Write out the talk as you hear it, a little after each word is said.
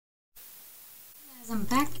I'm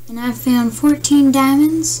back and I found 14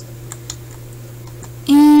 diamonds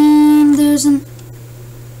and there's an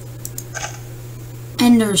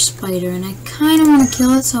ender spider and I kind of want to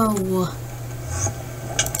kill it, so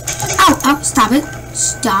ow, stop it,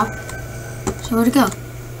 stop. So where'd it go?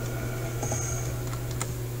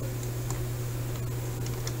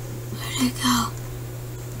 Where'd it go?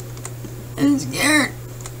 I'm scared.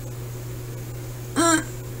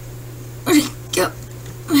 Where'd it go?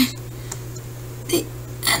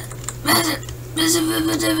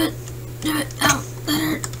 Ow, that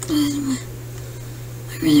hurt. I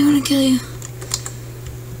really want to kill you.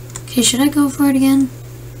 Okay, should I go for it again?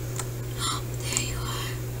 Oh, there you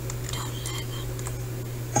are. Don't let go.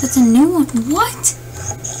 That's a new one. What?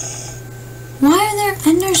 Why are there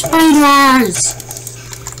ender spiders?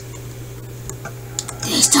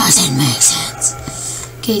 This doesn't make sense.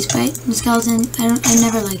 Okay, skeleton. I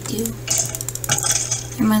never liked you.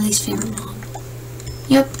 You're my least favorite mom.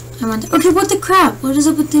 Yep. Okay, what the crap? What is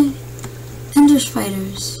up with the ender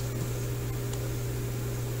spiders?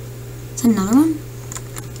 It's another one?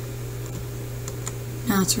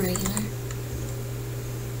 No, it's regular.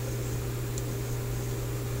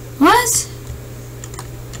 What?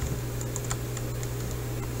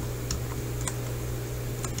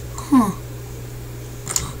 Huh.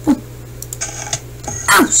 Oh.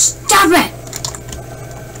 Ow! Stop it!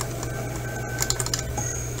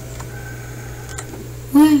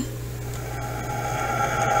 Where?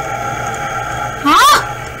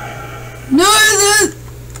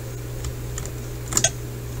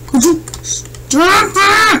 Stop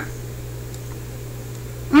it!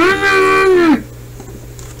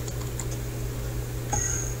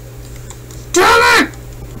 Stop it!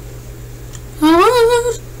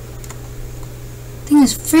 Oh, thing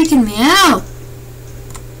is freaking me out.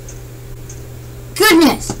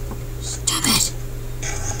 Goodness! Stop it!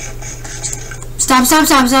 Stop! Stop!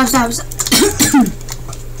 Stop it!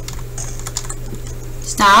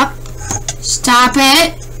 Stop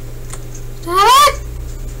it!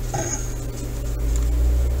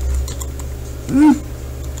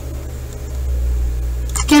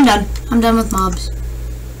 Okay, I'm done. I'm done with mobs.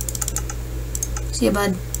 See ya,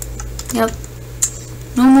 bud. Yep.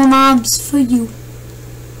 No more mobs for you.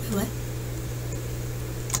 Wait, what?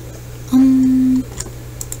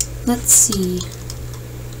 Let's see.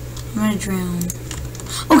 I'm gonna drown.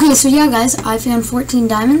 Okay, so yeah, guys, I found 14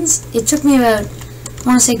 diamonds. It took me about, I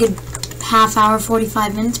want to say, a good half hour,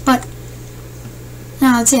 45 minutes, but no,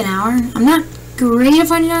 I'd say an hour. I'm not great at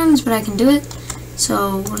finding diamonds, but I can do it.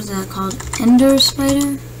 So, what is that called? Ender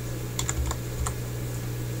spider?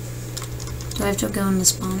 Do I have to go in the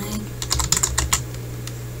spawn egg?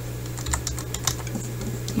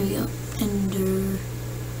 Here we go. Ender.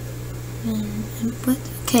 And what?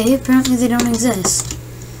 Okay, apparently they don't exist.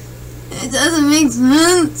 It doesn't make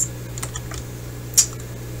sense.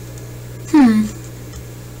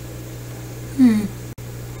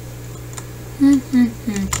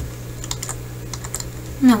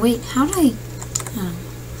 No, wait, how do I... Oh.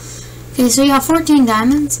 Okay, so you got 14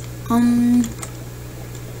 diamonds. What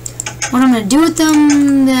I'm gonna do with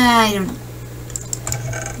them, I don't know.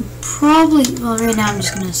 Probably, well, right now I'm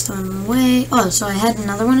just gonna store them away. Oh, so I had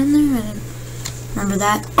another one in there? I didn't remember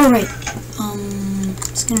that. Oh, right.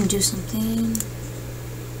 Just gonna do something.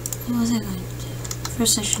 What was I going to do?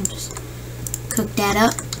 First, I should just cook that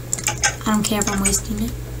up. I don't care if I'm wasting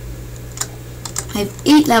it. I have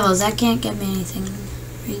 8 levels. That can't get me anything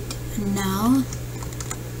right now.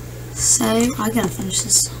 So, I gotta finish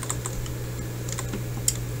this.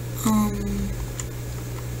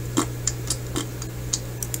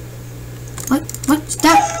 What?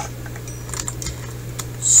 Stop!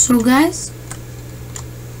 So, guys,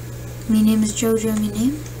 my name is Jojo, my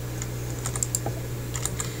name.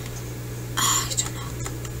 I don't know.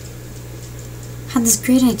 Had this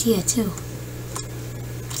great idea, too.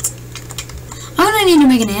 I'm gonna need to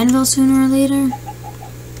make an anvil sooner or later.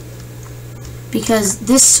 Because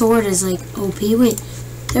this sword is like OP. Wait,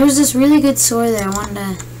 there was this really good sword that I wanted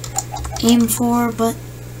to aim for, but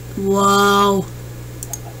whoa,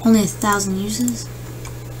 only 1,000 uses.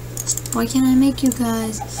 Why can't I make you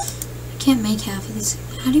guys? I can't make half of these.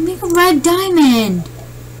 How do you make a red diamond?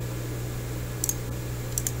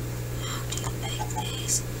 How do you make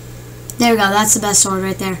these? There we go. That's the best sword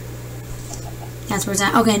right there. That's where it's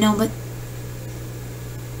at. Okay, no, but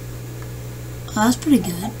oh, that's pretty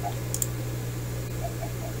good.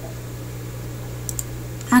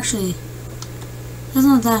 Actually, that's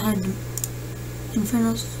not that hard.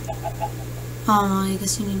 Infernos. Oh no, I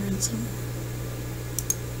guess you need redstone.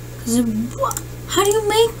 Cause how do you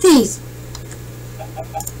make these?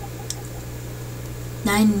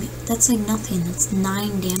 9, that's like nothing. That's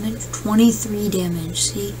 9 damage. 23 damage,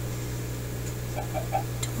 see?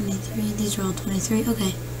 23, these are all 23,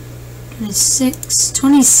 okay.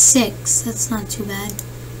 26, that's not too bad.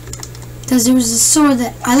 Because there was a sword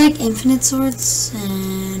that, I like infinite swords,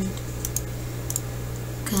 and,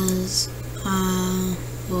 because,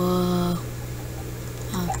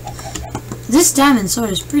 this diamond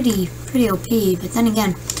sword is pretty OP, but then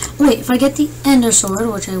again, wait, if I get the ender sword,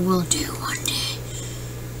 which I will do one day,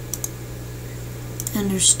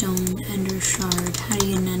 ender stone, ender shard, how do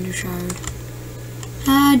you get an ender shard?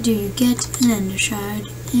 How do you get an ender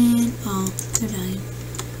shard? And, oh, they're dying.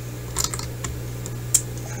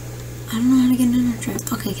 I don't know how to get an ender shard.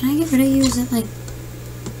 Okay, can I get rid of you? Is it like,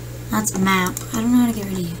 that's a map. I don't know how to get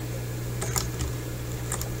rid of you.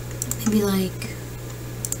 Maybe like,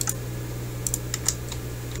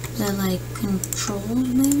 is that like controls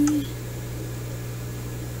maybe?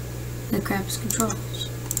 The crap is controls.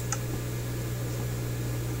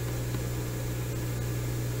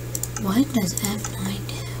 What does F9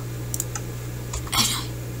 do? F9.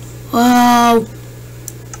 Whoa!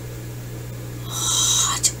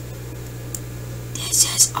 What? This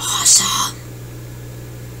is awesome.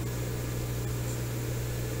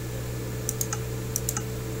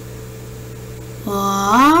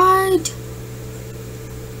 What?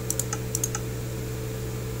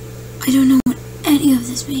 I don't know what any of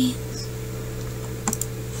this means.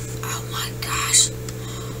 Oh my gosh.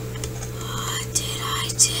 What did I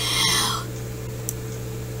do?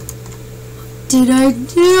 What did I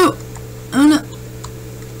do? Oh no.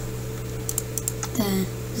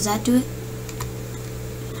 Does that do it?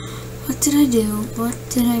 What did I do? What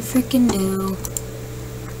did I freaking do?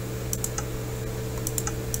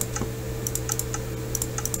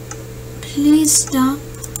 Please stop.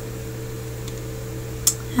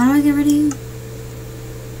 How do I get rid of you?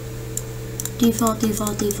 Default.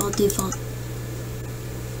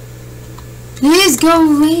 Please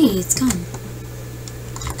go away. It's gone.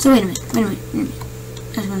 So wait a minute. I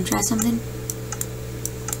just want to try something.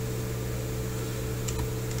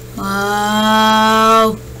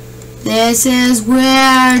 Whoa. This is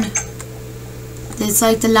weird. It's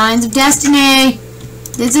like the lines of destiny.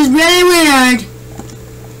 This is really weird.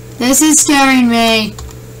 This is scaring me.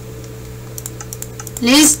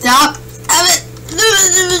 Please stop. Stop it.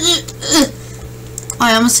 Oh,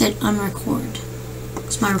 I almost hit unrecord.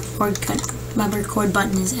 Because my record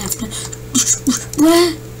button is after.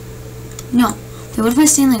 What? No. Okay, what if I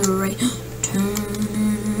stand like right?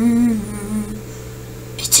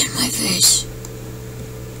 It's in my face.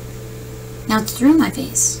 Now it's through my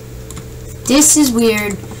face. This is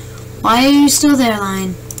weird. Why are you still there,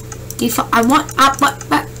 line? Default. I want up.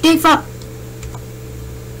 Default.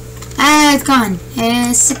 Ah, it's gone.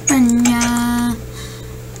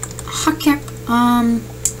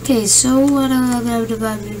 Okay, so what?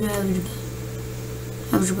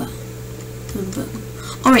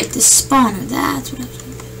 Alright, the spawner. That's what I was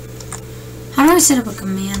thinking. How do I set up a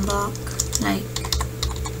command block? Like,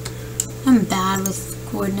 I'm bad with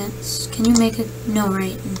coordinates. Can you make a? No,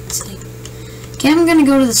 right? It's like, okay, I'm gonna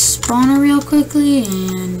go to the spawner real quickly,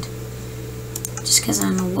 and just because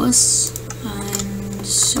I'm a wuss, I'm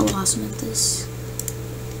so awesome at this.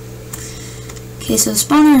 Okay, so the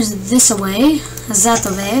spawner is this away, that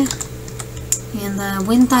away, and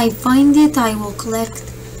when I find it, I will collect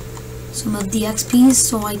some of the XPs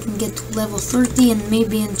so I can get to level 30 and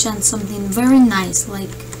maybe enchant something very nice,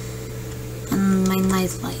 like my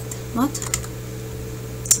nightlight. What?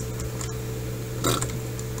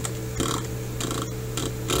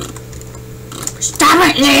 Stop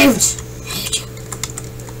it, leaves! I hate you.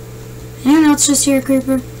 Anyone else just hear a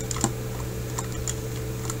creeper?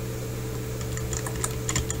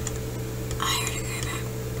 I heard a creeper.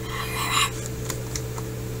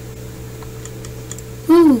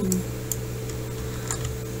 Ooh.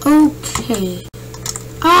 Okay.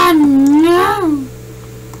 Oh no!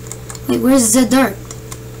 Wait, where's the dirt?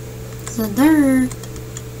 The dirt.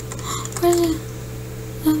 Where's it?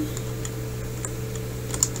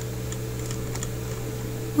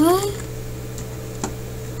 What?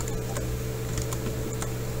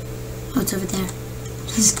 Oh, it's over there.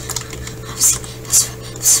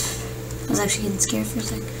 I was actually getting scared for a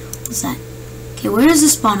sec. What's that? Okay, where is the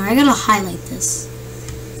spawner? I gotta highlight this.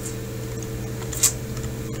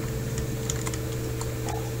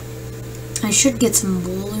 I should get some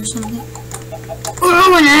wool or something.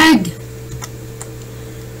 Oh, an egg!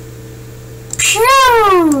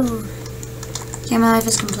 Phew! Okay, my life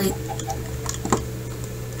is complete.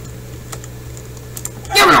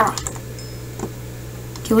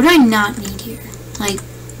 Okay, what do I not need here? Like,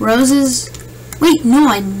 roses? Wait, no,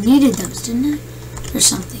 I needed those, didn't I? or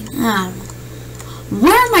something. I don't know.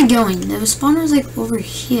 Where am I going? The spawner's like over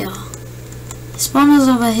here. The spawner's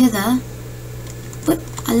over here. But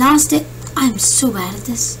I lost it. I'm so bad at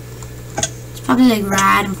this. It's probably like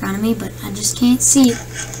right in front of me, but I just can't see it.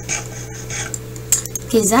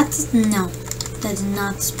 Okay, is that... No. That's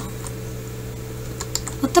not the spawner.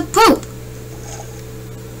 What the poop?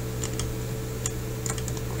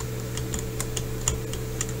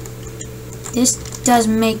 This does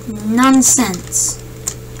make nonsense.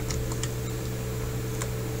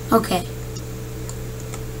 Okay.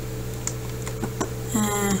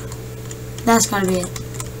 That's gotta be it.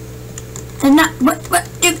 And not what?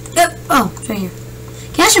 Oh, it's right here.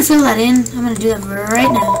 Okay, I should fill that in. I'm gonna do that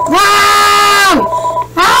right now. Wow!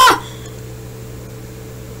 Ah!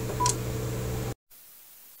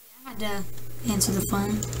 I had to answer the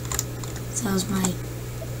phone. So that was my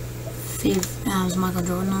favorite. That was Michael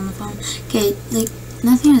Jordan on the phone. Okay, like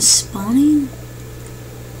nothing is spawning,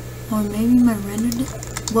 or maybe my rendered.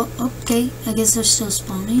 Well, okay, I guess they're still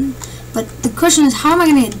spawning. But the question is, how am I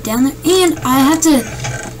gonna get down there? And I have to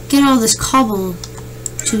get all this cobble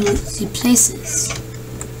to the places.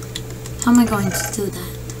 How am I going to do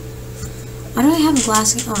that? Why do I have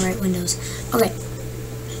glass? Oh, right, windows. Okay,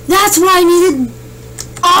 that's what I needed.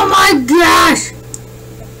 Oh my gosh!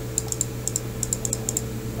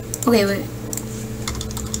 Okay, wait.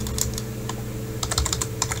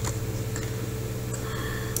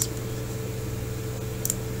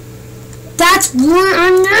 That's what I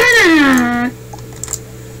need.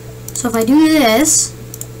 So if I do this,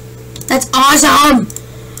 that's awesome.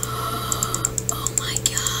 Oh my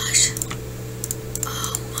gosh.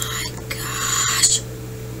 Oh my gosh.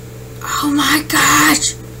 Oh my gosh.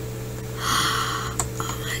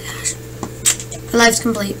 Oh my gosh. Life's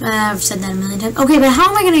complete. I've said that a million times. Okay, but how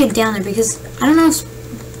am I going to get down there? Because I don't know if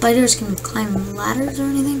spiders can climb ladders or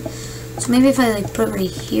anything. So maybe if I like put it right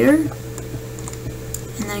here,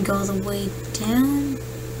 and then go all the way down.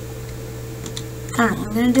 I don't know.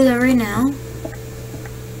 I'm going to do that right now.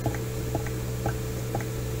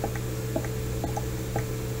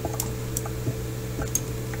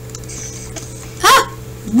 Ah!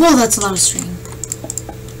 Whoa, that's a lot of string.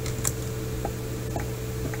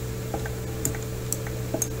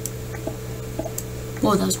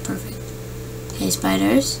 Whoa, that was perfect. Okay,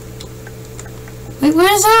 spiders. Wait,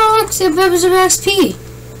 where is that XP?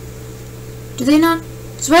 Do they not?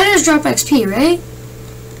 Spiders drop XP, right?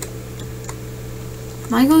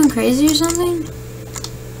 Am I going crazy or something?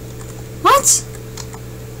 What?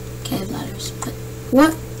 Okay, ladders. But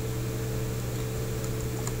what?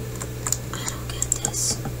 I don't get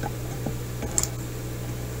this.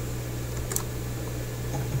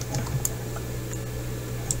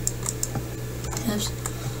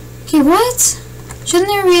 Okay, what? Shouldn't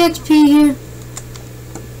there be XP here?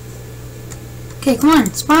 Okay, come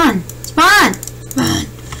on, spawn! Spawn! Spawn!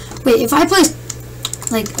 Wait, if I place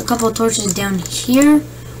like a couple of torches down here,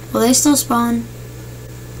 will they still spawn?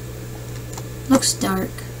 Looks dark.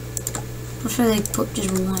 What if I like put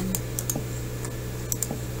just one?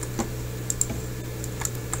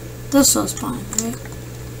 They'll still spawn, right?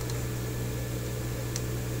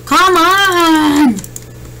 Come on!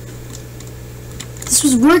 This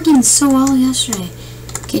was working so well yesterday.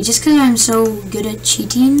 Okay, just because I'm so good at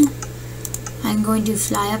cheating, I'm going to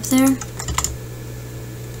fly up there.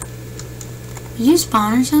 Did you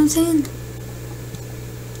spawn or something?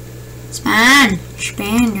 Spawn!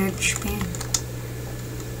 Spawn, dude, spawn.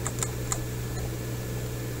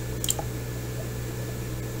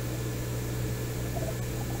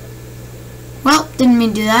 Well, didn't mean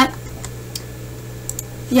to do that.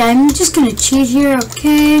 Yeah, I'm just gonna cheat here,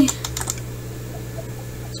 okay?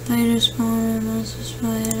 Spider spawner, monster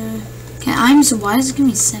spider. Okay, why is it giving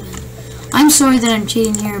me 7? I'm sorry that I'm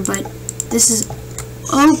cheating here, but this is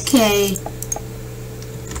okay.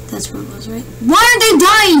 That's what it was, right? Why are they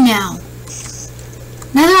dying now?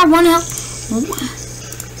 Now they're at 1 health.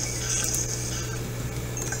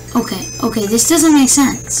 Okay, this doesn't make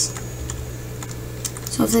sense.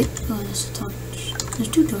 So if they, oh, there's a torch. There's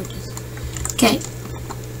 2 torches. Okay.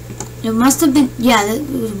 It must have been, yeah, it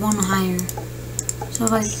was 1 higher. So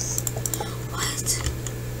if I, what?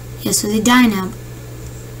 Yeah, so they die now.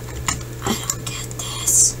 I don't get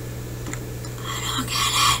this. I don't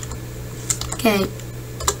get it. Okay.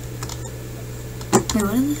 Wait,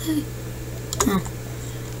 what did they say? Oh.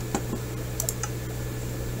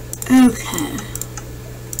 Okay.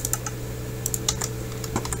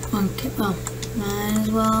 Okay, well, might as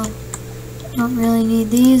well. Don't really need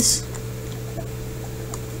these.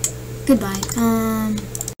 Goodbye.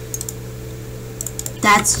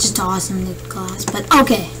 That's just awesome, the glass. But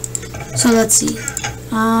okay. So let's see.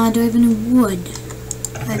 Do I have any wood?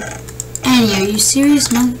 Annie, are you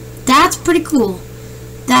serious, man? That's pretty cool.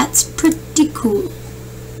 That's pretty cool.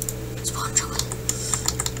 Spawn chocolate.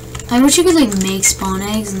 I wish you could like make spawn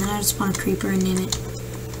eggs and then I'd spawn a creeper and name it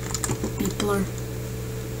Beepler.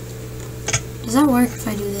 Does that work if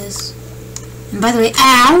I do this? And by the way,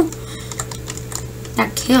 ow!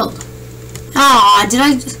 Got killed. Aw, did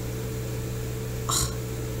I just... Oh,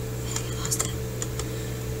 I think I lost it.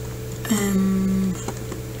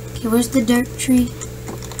 Okay, where's the dirt tree?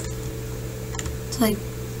 It's like...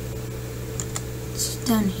 It's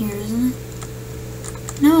down here, isn't it?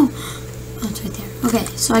 No! Oh, it's right there. Okay,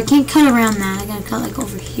 so I can't cut around that. I gotta cut like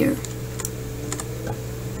over here.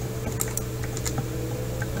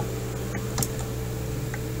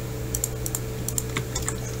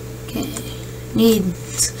 Okay, need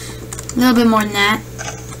a little bit more than that.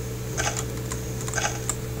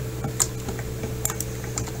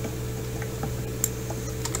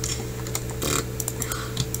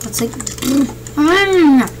 That's like...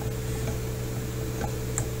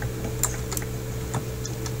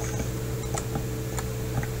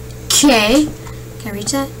 Okay. Can I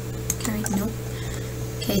reach that? Can I reach? Nope.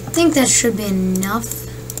 Okay, I think that should be enough.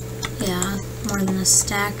 Yeah, more than a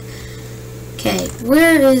stack. Okay,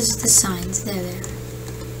 where is the signs? There.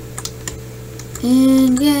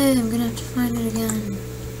 And yeah, I'm gonna have to find it again.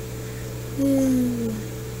 Ooh,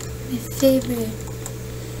 my favorite.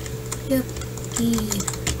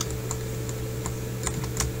 Yuppie.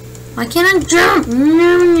 Why can't I jump?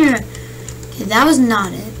 Okay, that was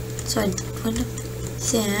not it. So I went up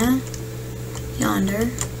there, yonder.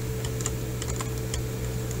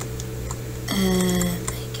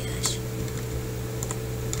 My gosh.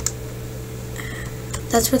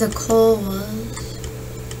 That's where the coal was.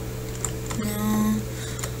 No.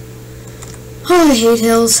 Oh, I hate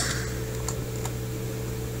hills.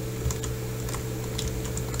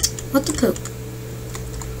 What the poop?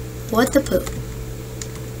 What the poop?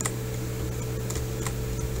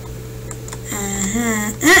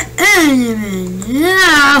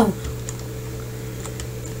 No!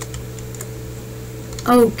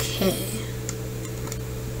 Okay.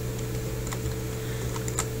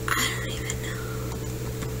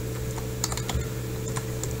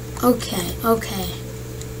 Okay.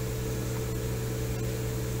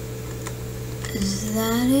 Is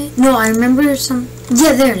that it? No, I remember some...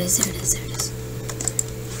 Yeah, there it is.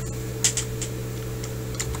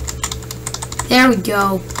 There we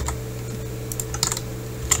go.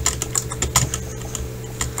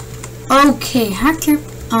 Okay, hack your,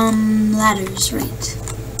 ladders, right.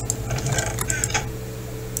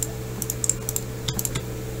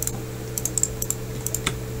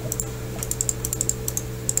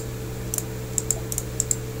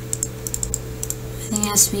 I think it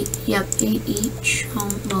has to be, yep, 8 each.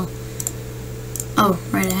 Well, oh,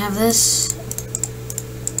 right, I have this.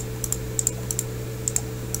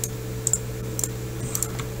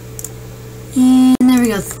 And there we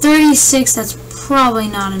go, 36, that's probably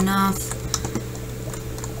not enough.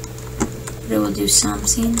 But it will do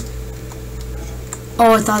something.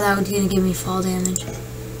 Oh, I thought that was gonna give me fall damage.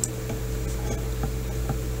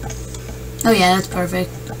 Oh yeah, that's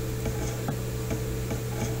perfect.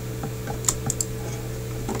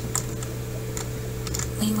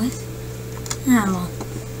 Wait, what? Ah, well.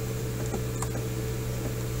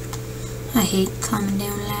 I hate climbing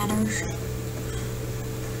down ladders.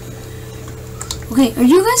 Okay, are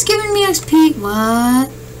you guys giving me XP?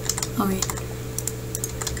 What? Oh, wait.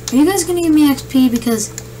 Are you guys gonna give me XP?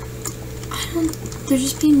 Because they're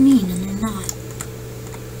just being mean and they're not.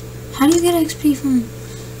 How do you get XP from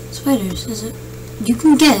spiders? Is it, you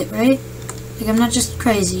can get it, right? Like, I'm not just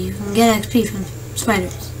crazy. You can get XP from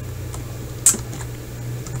spiders.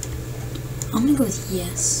 I'm gonna go with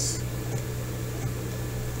yes.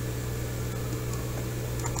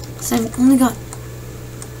 Because I've only got,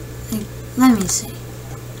 like, let me see.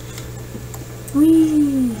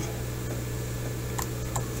 Whee!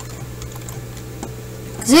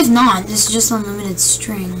 Because if not, this is just unlimited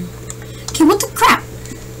string. Okay, what the crap?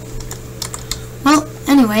 Well,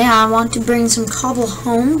 anyway, I want to bring some cobble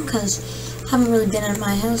home, because I haven't really been at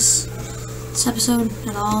my house this episode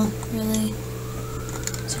at all, really.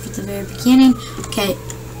 Except at the very beginning. Okay,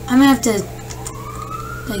 I'm gonna have to,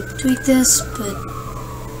 like, tweak this, but...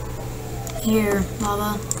 Here,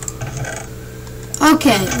 lava.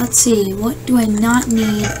 Okay, let's see. What do I not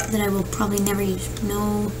need that I will probably never use?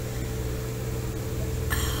 No.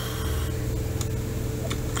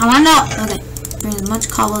 I want to know. Okay, bring as much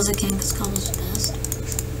cobble as I can because cobble's the best.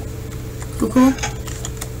 Cool.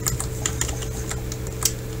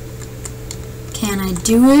 Can I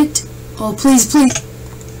do it? Oh, please.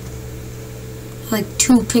 Like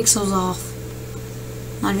 2 pixels off.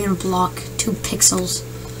 Not even a block. 2 pixels.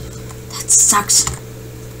 That sucks.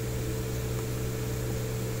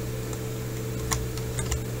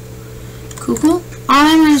 Cool.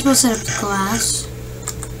 I'm not supposed to set up the glass.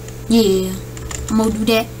 Yeah. I'm gonna do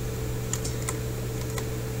that.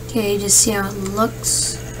 Okay, just see how it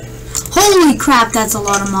looks. Holy crap, that's a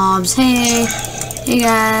lot of mobs. Hey. Hey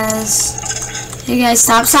guys. Hey guys,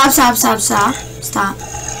 stop.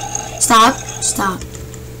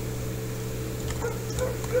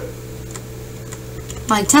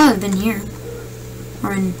 Like, tell I've been here.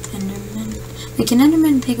 Or in Enderman. Wait, can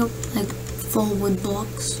Enderman pick up, like, full wood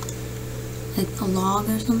blocks? Like a log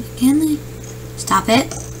or something? Can they? Stop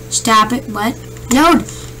it. Stop it. What? Load!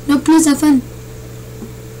 No, please have fun.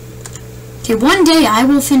 Okay, one day I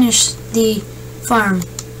will finish the farm.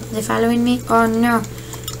 Are they following me? Oh no.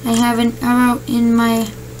 I have an arrow in my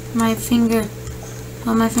finger.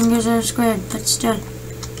 Well, my fingers are squared, but still.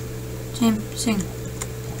 Sing.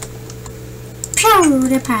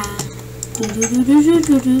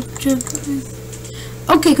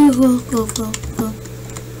 Okay, go.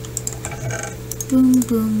 Boom,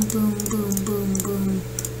 boom, boom, boom, boom, boom,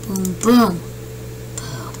 boom, boom.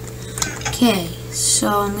 Okay, so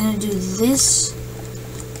I'm gonna do this.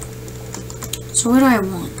 So what do I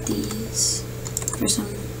want? These. First, I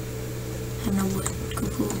have no wood.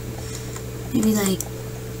 Cool. Maybe like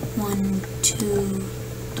 1, 2,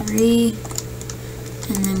 3,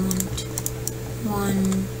 and then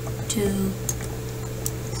 1, 2,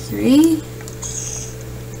 3.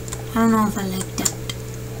 I don't know if I like that.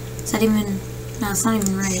 Is that even? No, it's not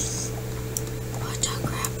even right. What the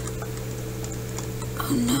crap?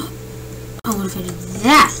 Oh no. Oh, what if I do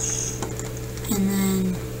that? And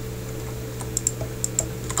then...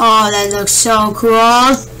 Oh, that looks so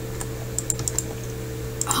cool.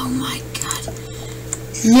 Oh my god.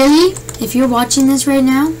 Lily, if you're watching this right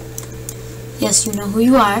now, yes, you know who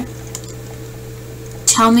you are.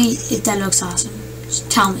 Tell me if that looks awesome. Just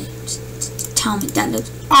tell me. Just tell me that looks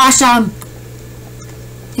awesome.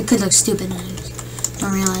 It could look stupid.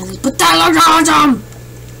 Don't realize it, but that looks awesome!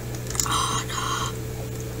 Oh no.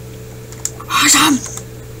 Awesome!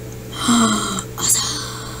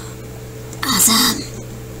 Awesome!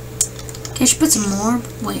 Okay, I should put some more,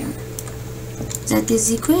 but where? That is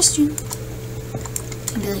the question.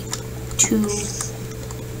 Maybe like 2.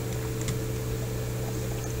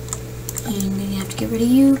 And I'm gonna have to get rid of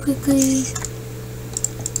you quickly.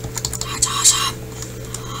 That's awesome!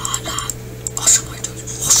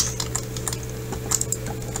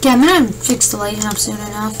 Okay, I'm gonna fix the lighting up soon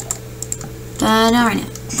enough. But not right now.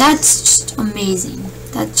 That's just amazing.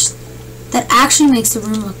 That actually makes the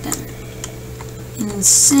room look better. And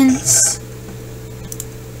since...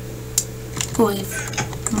 Boy, a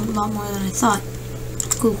lot more than I thought.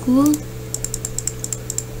 Cool.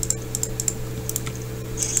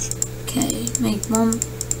 Okay, make one...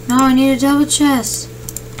 No, I need a double chest.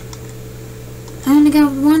 I only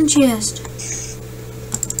got 1 chest.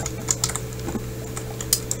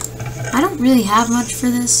 I don't really have much for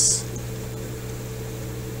this,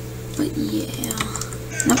 but yeah.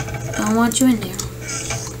 Nope, don't want you in there.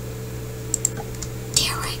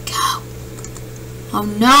 There we go. Oh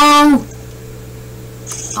no!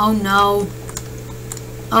 Oh no!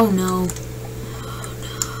 Oh no!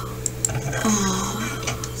 Oh,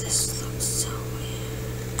 this looks so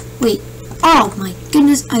weird. Wait! Oh my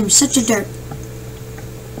goodness! I'm such a dirt.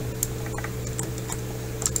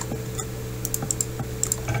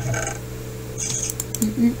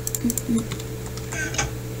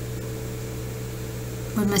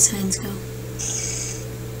 Where'd my signs go?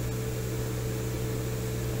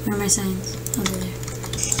 Where are my signs? Over there.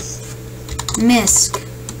 Misk.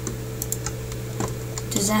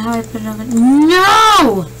 Is that how I put it over?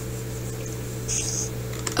 No!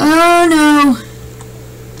 Oh no!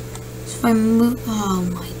 So if I move... Oh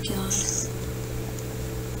my god.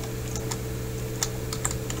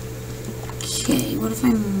 Okay, what if I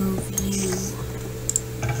move you?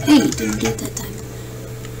 Hey, didn't do it that time.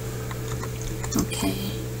 Okay,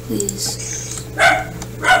 please.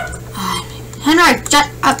 Henry, shut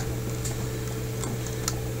up!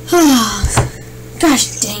 Gosh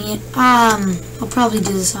dang it. I'll probably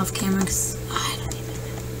do this off camera because I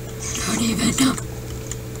don't even know.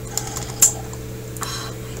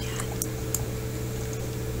 Oh my god.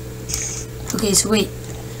 Okay, so wait.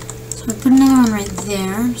 So I put another one right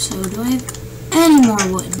there. So do I have any more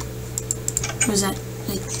wood? Or is that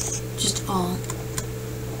like just all?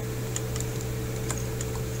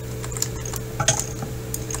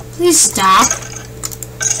 Please stop.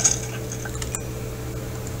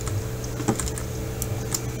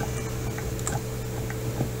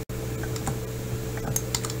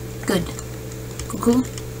 Good. Cool.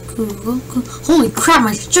 Cool. Holy crap,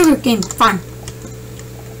 my sugarcane farm.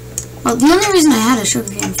 Well, the only reason I had a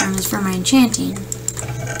sugarcane farm is for my enchanting.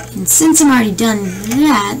 And since I'm already done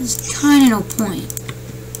that, there's kind of no point.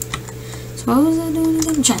 So what was I doing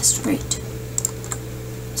again? Chest, right.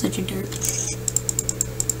 Such a dirt.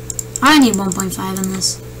 I need 1.5 in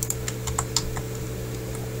this.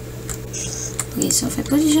 Okay, so if I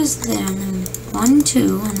put it just there, and then 1,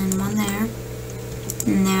 2, and then 1 there,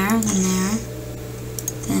 and there, and there,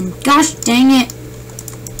 then gosh dang it!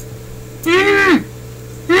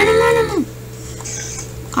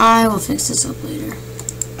 I will fix this up later.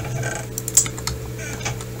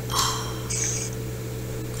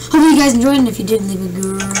 Hope you guys enjoyed, and if you did, leave a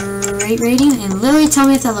great rating, and literally tell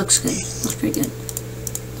me if that looks good. Looks pretty good.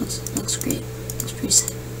 Looks great. Looks pretty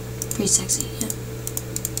sexy. Yeah.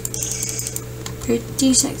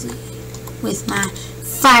 Pretty sexy. With my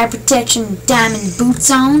fire protection diamond boots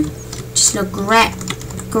on, just look great.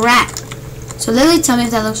 So literally tell me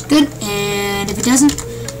if that looks good, and if it doesn't,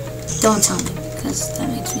 don't tell me, because that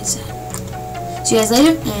makes me sad. See you guys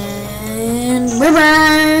later, and bye bye.